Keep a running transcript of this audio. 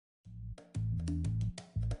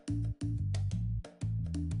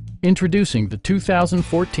Introducing the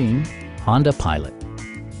 2014 Honda Pilot.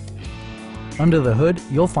 Under the hood,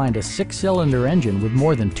 you'll find a 6-cylinder engine with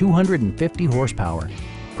more than 250 horsepower,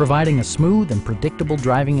 providing a smooth and predictable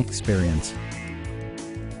driving experience.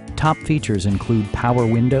 Top features include power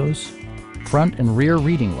windows, front and rear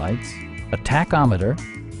reading lights, a tachometer,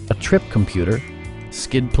 a trip computer,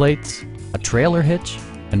 skid plates, a trailer hitch,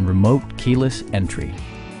 and remote keyless entry.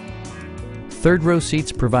 Third-row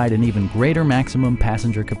seats provide an even greater maximum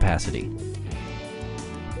passenger capacity.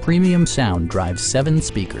 Premium sound drives 7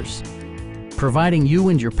 speakers, providing you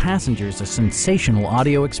and your passengers a sensational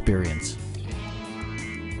audio experience.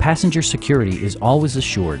 Passenger security is always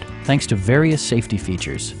assured thanks to various safety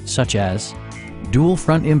features such as dual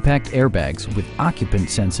front impact airbags with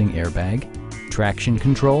occupant sensing airbag, traction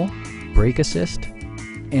control, brake assist,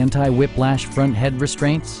 anti-whiplash front head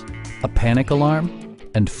restraints, a panic alarm,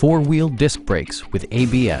 and 4-wheel disc brakes with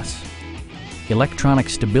ABS. Electronic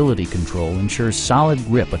stability control ensures solid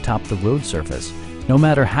grip atop the road surface, no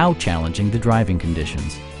matter how challenging the driving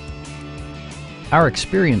conditions. Our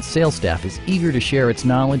experienced sales staff is eager to share its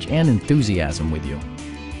knowledge and enthusiasm with you.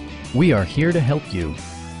 We are here to help you.